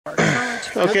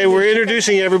Okay, we're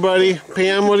introducing everybody.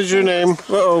 Pam, what is your name?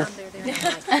 Uh-oh.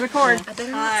 Record.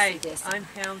 Hi, I'm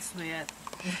Pam Smith.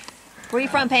 Where are you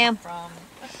from, Pam? From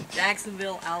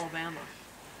Jacksonville, Alabama.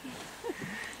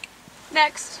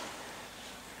 Next.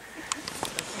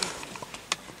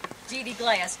 Judy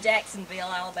Glass, Jacksonville,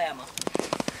 Alabama.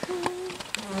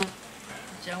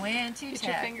 Joanne Get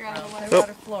your finger out of the way.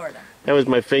 Clearwater, Florida. That was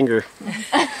my finger.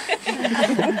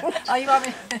 Oh, you want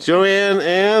me? Joanne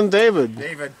and David.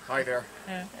 David, hi there.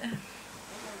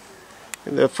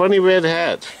 And the funny red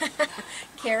hat.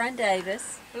 Karen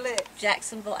Davis,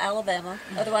 Jacksonville, Alabama,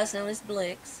 otherwise known as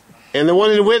Blix. And the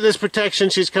one in witness protection,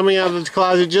 she's coming out of the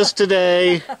closet just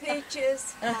today.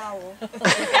 Peaches Powell.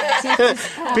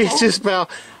 Peaches pal.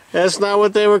 That's not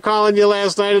what they were calling you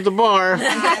last night at the bar.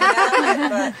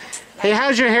 Hey,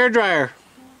 how's your hair dryer?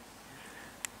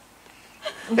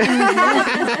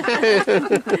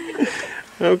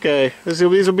 Okay, these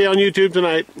will be on YouTube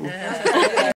tonight.